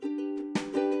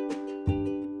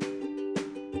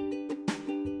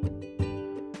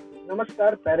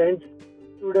नमस्कार parents,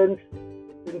 students,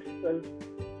 principles,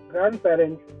 grand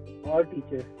parents और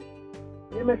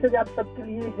teachers. ये मैसेज आप सबके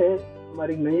लिए है।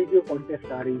 हमारी नई जो कॉन्टेस्ट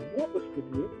आ रही है उसके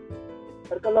लिए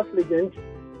सर्कल ऑफ लेजेंड्स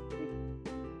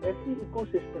एक ऐसी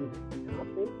इकोसिस्टम है जहाँ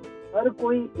पे हर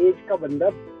कोई एज का बंदा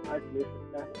पार्ट ले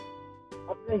सकता है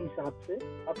अपने हिसाब से,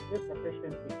 अपने प्रोफेशन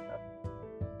के हिसाब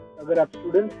से। अगर आप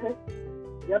स्टूडेंट्स हैं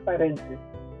या पेरेंट्स हैं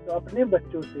तो अपने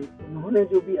बच्चों से उन्होंने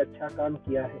जो भी अच्छा काम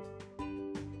किया है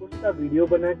उसका वीडियो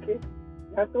बना के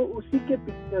या तो उसी के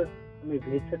पिक्चर्स हमें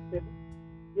भेज सकते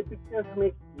हैं। ये पिक्चर्स हम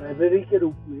एक लाइब्रेरी के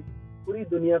रूप में पूरी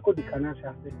दुनिया को दिखाना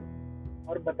चाहते हैं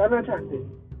और बताना चाहते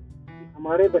हैं कि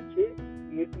हमारे बच्चे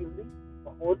क्रिएटिवली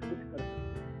बहुत कुछ कर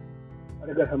सकते हैं, और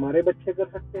अगर हमारे बच्चे कर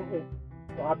सकते हैं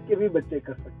तो आपके भी बच्चे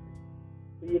कर सकते हैं।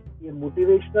 तो ये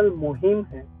मोटिवेशनल मुहिम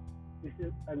है। This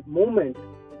is a movement.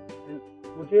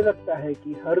 मुझे लगता है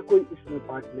कि हर कोई इसमें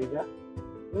पार्ट लेगा।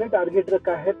 हमने टारगेट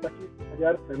रखा है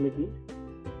 25,000 फैमिली,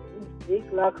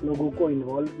 1 लाख लोगों को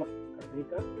इन्वॉल्व करने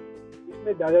का।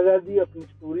 इसमें दादा दादी अपनी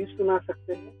स्टोरी सुना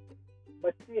सकते हैं,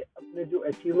 बच्चे अपने जो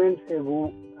अचीवमेंट्स है वो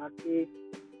गा के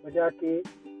बजा के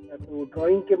या तो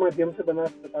ड्राइंग के माध्यम से बता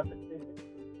सकते हैं,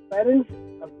 पेरेंट्स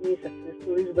अपनी सक्सेस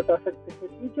स्टोरीज बता सकते हैं,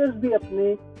 टीचर्स भी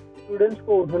अपने स्टूडेंट्स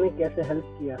को उन्होंने कैसे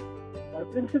हेल्प किया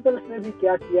और प्रिंसिपल्स ने भी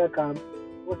क्या किया काम,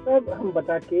 वो सब हम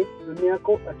बता के दुनिया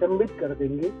को अचंभित कर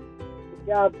देंगे। तो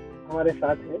क्या आप हमारे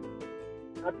साथ हैं?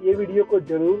 आप ये वीडियो को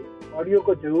जरूर, ऑडियो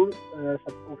को जरूर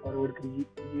सबको फॉरवर्ड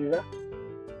कीजिएगा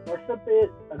व्हाट्सएप पे।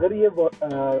 अगर ये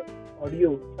ऑडियो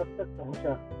सब तक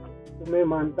पहुंचा तो मैं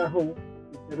मानता हूँ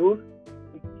कि जरूर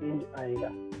एक चेंज आएगा।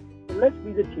 तो let's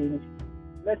be the change,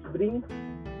 let's bring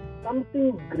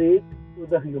something great to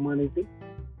the humanity.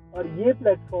 और ये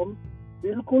प्लेटफॉर्म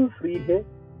बिल्कुल फ्री है,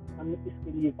 हम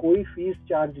इसके लिए कोई फीस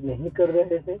चार्ज नहीं कर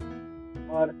रहे हैं।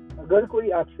 और अगर कोई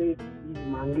आपसे चीज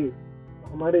मांगे तो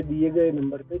हमारे दिए गए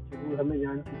नंबर पे जरूर हमें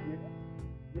जान कीजिएगा,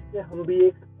 जिससे हम भी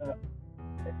एक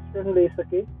एक्शन ले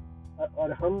सके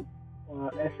और हम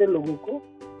ऐसे लोगों को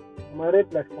हमारे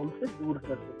प्लेटफॉर्म से दूर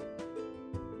कर सकें।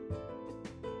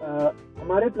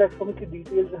 हमारे प्लेटफॉर्म की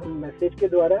डिटेल्स हम मैसेज के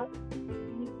द्वारा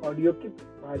ऑडियो के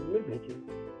बाद में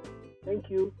भेजेंगे।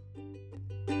 Thank you.